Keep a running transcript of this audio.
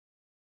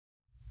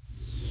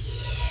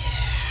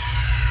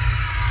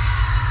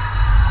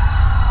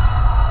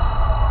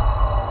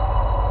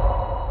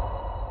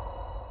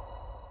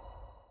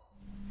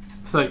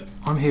So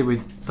I'm here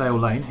with Dale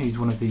Lane, who's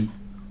one of the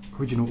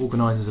original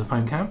organisers of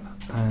Home Camp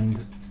and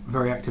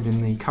very active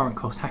in the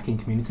CurrentCost hacking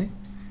community.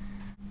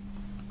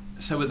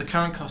 So with the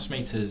CurrentCost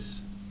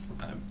meters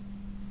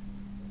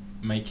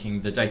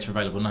making the data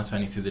available not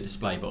only through the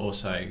display but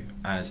also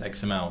as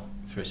XML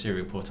through a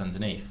serial port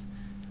underneath,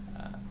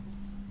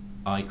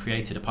 I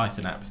created a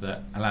Python app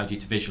that allowed you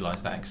to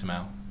visualise that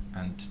XML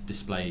and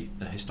display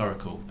the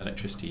historical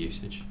electricity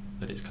usage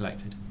that it's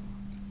collected.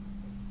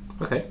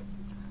 Okay,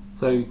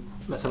 so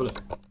let's have a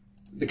look.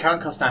 The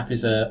CurrentCost app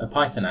is a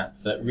Python app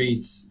that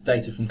reads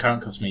data from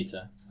CurrentCost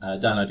meter,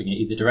 downloading it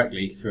either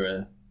directly through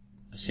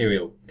a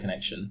serial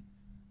connection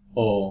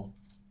or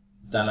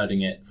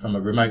downloading it from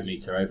a remote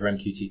meter over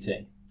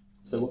MQTT.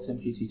 So what's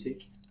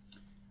MQTT?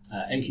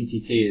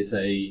 MQTT is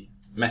a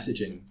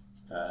messaging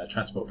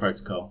transport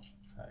protocol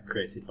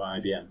created by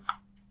IBM.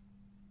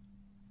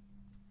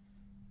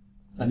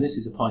 And this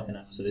is a Python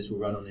app, so this will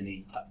run on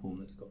any platform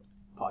that's got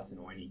Python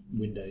or any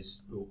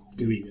Windows or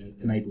GUI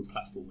enabled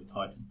platform with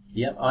Python.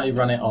 Yep, I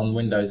run it on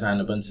Windows and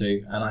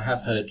Ubuntu, and I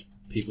have heard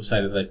people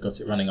say that they've got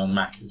it running on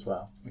Mac as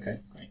well. Okay,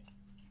 great.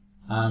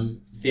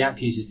 The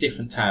app uses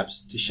different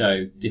tabs to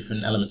show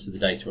different elements of the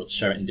data or to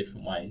show it in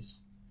different ways.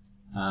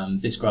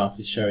 This graph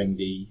is showing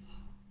the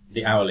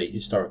hourly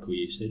historical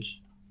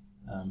usage.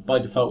 By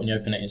default, when you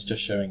open it, it's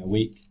just showing a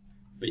week,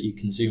 but you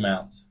can zoom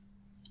out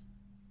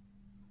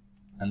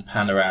and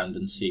pan around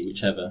and see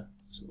whichever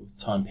sort of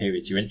time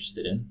periods you're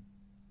interested in.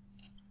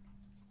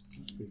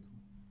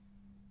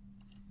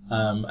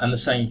 And the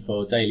same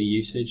for daily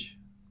usage.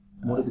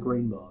 And what are the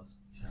green bars?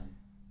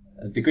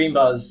 The green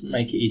bars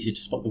make it easier to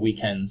spot the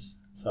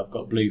weekends. So I've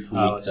got blue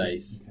for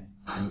weekdays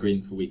and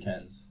green for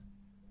weekends.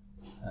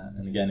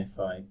 And again, if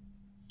I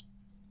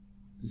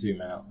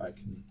zoom out, I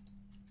can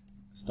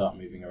start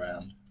moving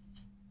around.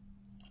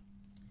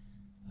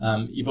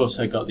 You've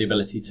also got the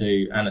ability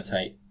to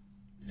annotate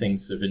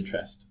things of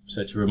interest,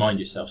 so to remind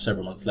yourself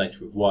several months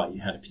later of why you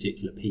had a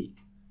particular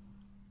peak.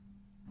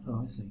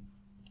 Oh, I see.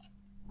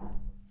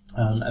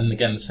 And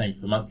again, the same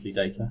for monthly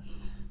data.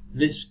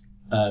 This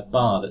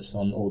bar that's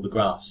on all the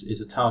graphs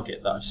is a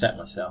target that I've set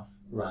myself.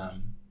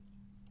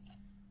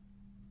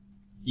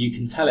 You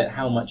can tell it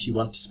how much you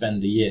want to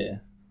spend a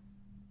year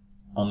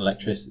on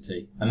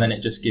electricity, and then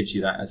it just gives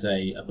you that as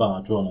a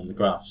bar drawn on the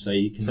graph. So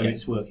you can. So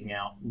it's working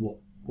out what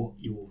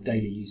your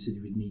daily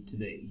usage would need to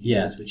be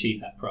to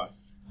achieve that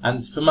price.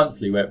 And for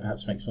monthly, where it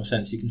perhaps makes more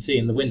sense, you can see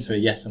in the winter,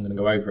 yes, I'm going to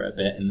go over it a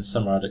bit. In the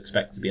summer, I'd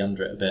expect to be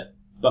under it a bit.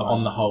 But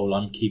on the whole,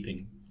 I'm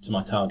keeping to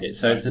my target.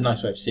 So it's a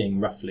nice way of seeing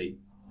roughly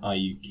are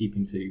you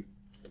keeping to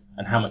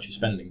and how much you're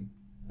spending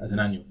as an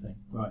annual thing.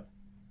 Right.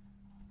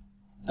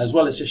 As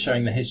well as just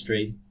showing the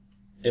history,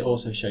 it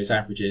also shows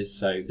averages.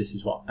 So this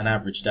is what an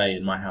average day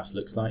in my house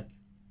looks like.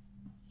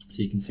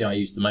 So you can see I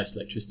use the most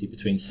electricity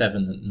between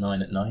 7 and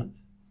 9 at night.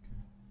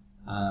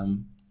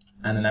 And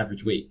an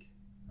average week.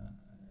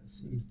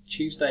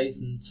 Tuesdays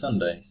and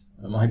Sundays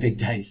are my big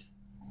days.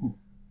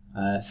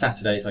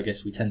 Saturdays, I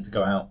guess we tend to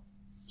go out,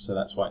 so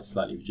that's why it's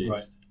slightly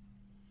reduced.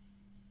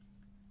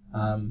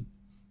 Right.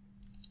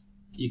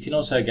 You can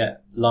also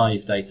get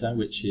live data,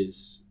 which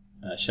is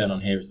shown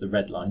on here as the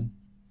red line.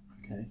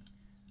 Okay.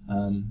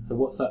 So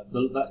what's that?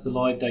 That's the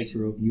live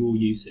data of your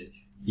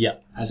usage. Yeah.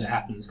 As it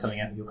happens, coming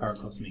out of your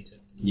CurrentCost meter.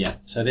 Yeah.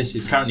 So this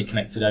is currently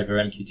connected over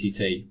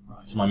MQTT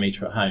to my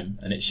meter at home,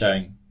 and it's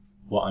showing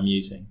what I'm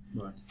using.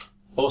 Right.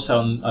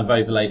 Also, I've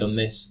overlaid on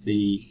this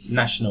the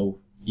national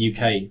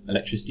UK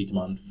electricity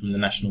demand from the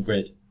national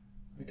grid.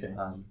 Okay.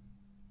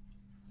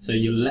 So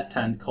your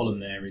left-hand column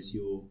there is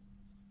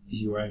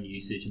your own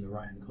usage, and the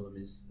right-hand column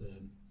is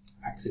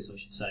axis, I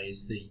should say,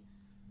 is the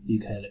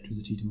UK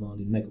electricity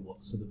demand in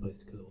megawatts as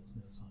opposed to kilowatts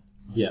on the other side.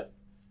 Right. Yeah,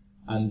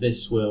 and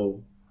this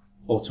will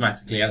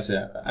automatically, as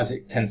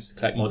it tends to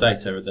collect more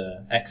data,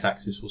 the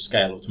x-axis will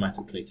scale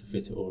automatically to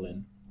fit it all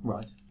in.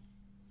 Right.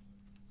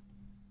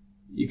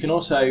 You can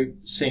also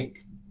sync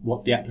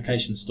what the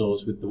application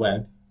stores with the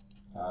web.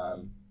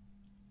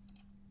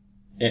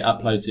 It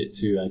uploads it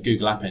to a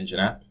Google App Engine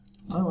app.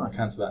 Oh, right. I'll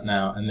cancel that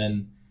now. And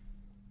then,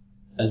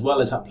 as well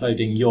as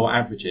uploading your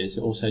averages,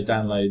 it also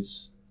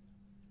downloads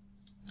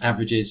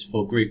averages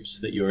for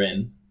groups that you're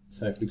in.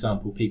 So, for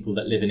example, people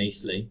that live in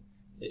Eastleigh,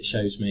 it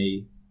shows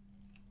me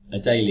a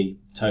daily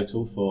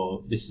total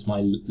for, this is my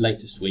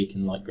latest week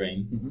in light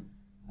green,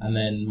 and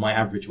then my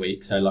average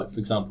week. So, like, for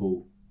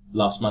example,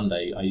 last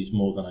Monday, I used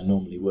more than I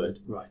normally would.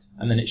 Right.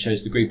 And then it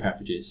shows the group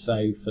averages.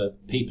 So for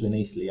people in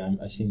Eastleigh,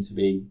 I seem to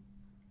be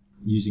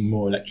using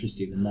more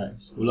electricity than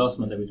most. Well, last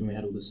Monday was when we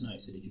had all the snow,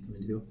 so did you come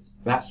into the office?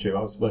 That's true.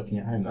 I was working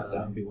at home that day.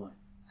 That would be why.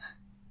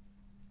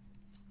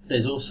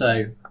 There's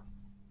also,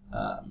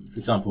 for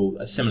example,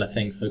 a similar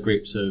thing for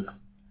groups of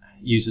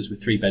users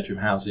with 3-bedroom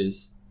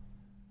houses.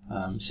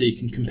 So you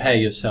can compare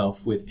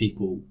yourself with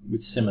people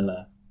with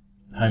similar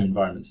home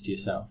environments to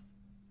yourself.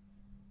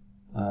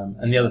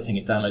 And the other thing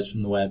it downloads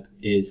from the web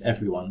is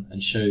everyone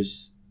and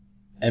shows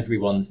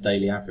everyone's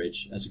daily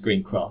average as a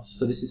green cross.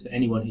 So this is for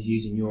anyone who's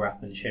using your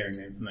app and sharing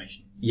their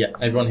information? Yeah,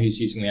 everyone who's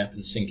using the app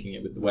and syncing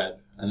it with the web.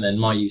 And then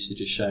my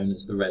usage is shown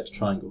as the red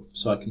triangle,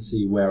 so I can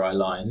see where I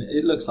lie. And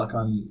it looks like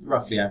I'm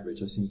roughly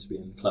average. I seem to be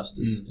in the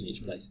clusters in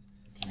each place.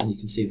 And you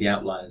can see the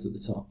outliers at the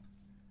top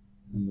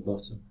and the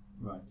bottom.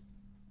 Right.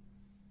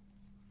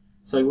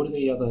 So what are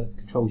the other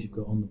controls you've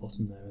got on the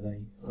bottom there? Are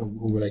they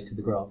all related to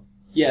the graph?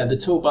 Yeah, the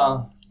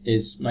toolbar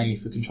is mainly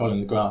for controlling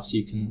the graphs.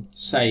 You can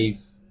save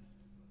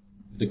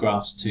the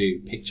graphs to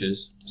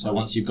pictures. So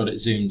once you've got it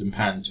zoomed and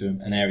panned to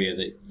an area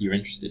that you're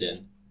interested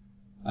in,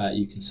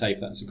 you can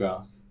save that as a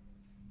graph.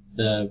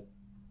 The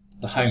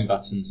home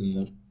buttons and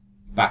the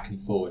back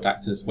and forward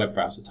act as web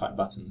browser type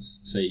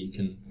buttons, so you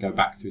can go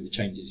back through the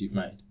changes you've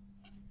made.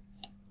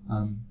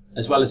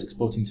 As well as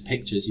exporting to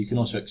pictures, you can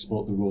also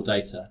export the raw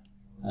data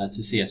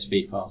to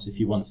CSV files if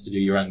you wanted to do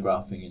your own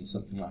graphing in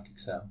something like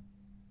Excel.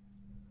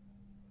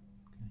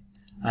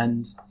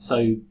 And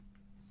so,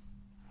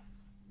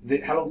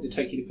 how long did it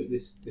take you to put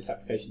this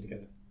application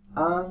together?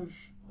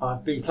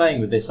 I've been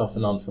playing with this off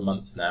and on for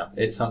months now.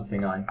 It's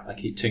something I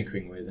keep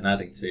tinkering with and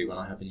adding to when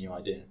I have a new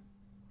idea.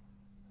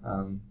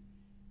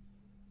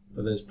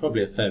 But there's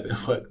probably a fair bit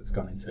of work that's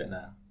gone into it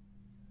now.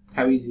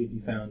 How easy have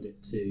you found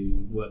it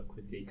to work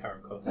with the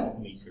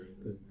CurrentCost meter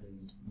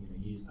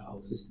and use that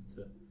whole system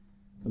for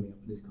coming up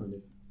with this kind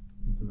of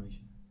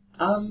information?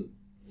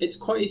 It's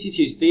quite easy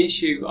to use. The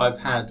issue I've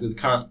had with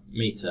the current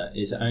meter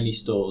is it only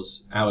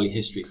stores hourly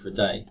history for a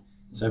day.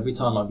 So every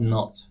time I've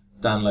not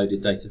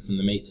downloaded data from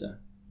the meter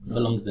for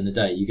longer than a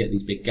day, you get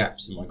these big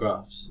gaps in my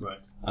graphs.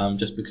 Right.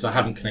 Just because I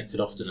haven't connected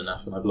often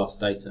enough and I've lost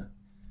data.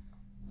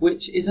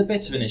 Which is a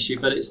bit of an issue,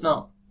 but it's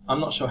not. I'm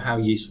not sure how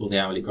useful the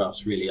hourly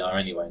graphs really are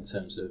anyway in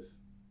terms of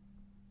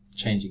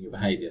changing your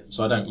behaviour.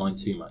 So I don't mind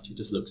too much. It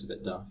just looks a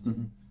bit daft.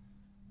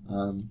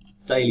 Mm-hmm.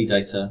 Daily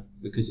data,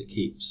 because it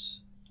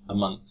keeps a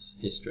month's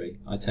history,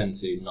 I tend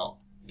to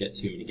not get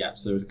too many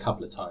gaps. There were a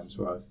couple of times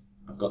where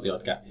I've got the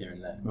odd gap here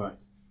and there. Right.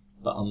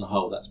 But on the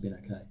whole, that's been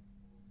okay.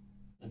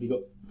 Have you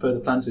got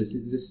further plans for this?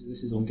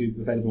 This is on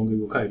Google, available on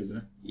Google Code, isn't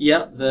it?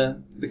 Yeah,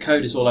 the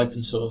code is all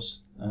open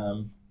source.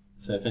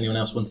 So if anyone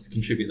else wants to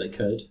contribute, they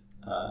could.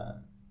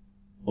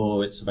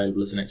 Or it's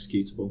available as an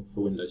executable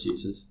for Windows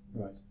users.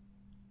 Right.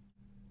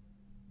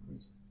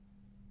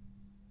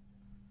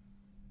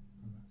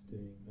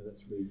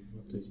 That's really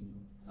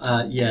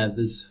updating. Yeah,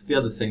 there's the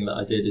other thing that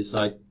I did is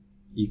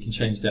you can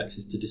change the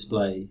access to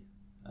display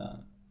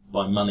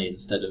by money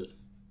instead of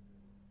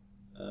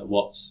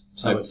watts.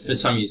 So for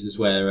some users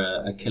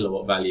where a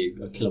kilowatt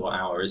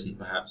hour isn't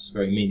perhaps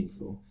very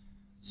meaningful,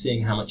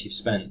 seeing how much you've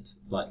spent,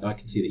 like I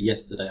can see that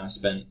yesterday I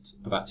spent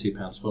about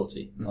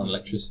 £2.40 on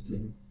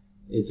electricity,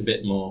 is a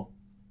bit more,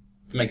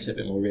 makes it a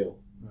bit more real.